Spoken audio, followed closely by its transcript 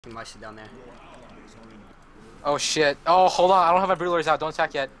My shit down there. Oh shit. Oh, hold on. I don't have my Brewlers out. Don't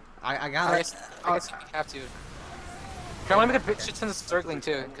attack yet. I got it. I guess I have to. I want to make a bit shit ton of circling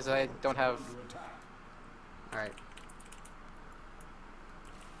too, because I don't have. Alright.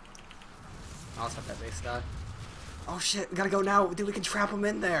 I also have that base guy. Oh shit, we gotta go now. Dude, we can trap him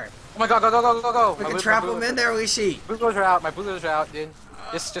in there. Oh my god, go. We can trap him in there, Rishi. Brewlers are out. My Brewlers are out, dude.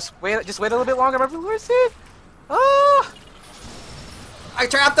 Just wait a little bit longer. My Brewlers, dude. Oh! I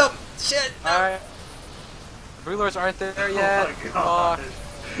trapped him. Shit. No. Alright. Brewlers aren't there yet. Oh my god.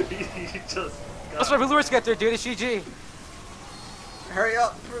 He just Let's my Brewlers get there, dude. It's GG. Hurry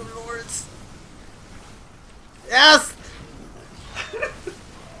up, Brood Lords. Yes.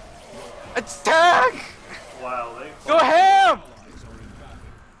 Attack! Wow, they Go ham!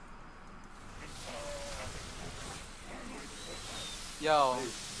 Yo.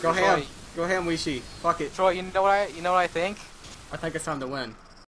 Go Troy, ham. Go ham, Wishi. Fuck it. Troy, you know what I think? I think it's time to win.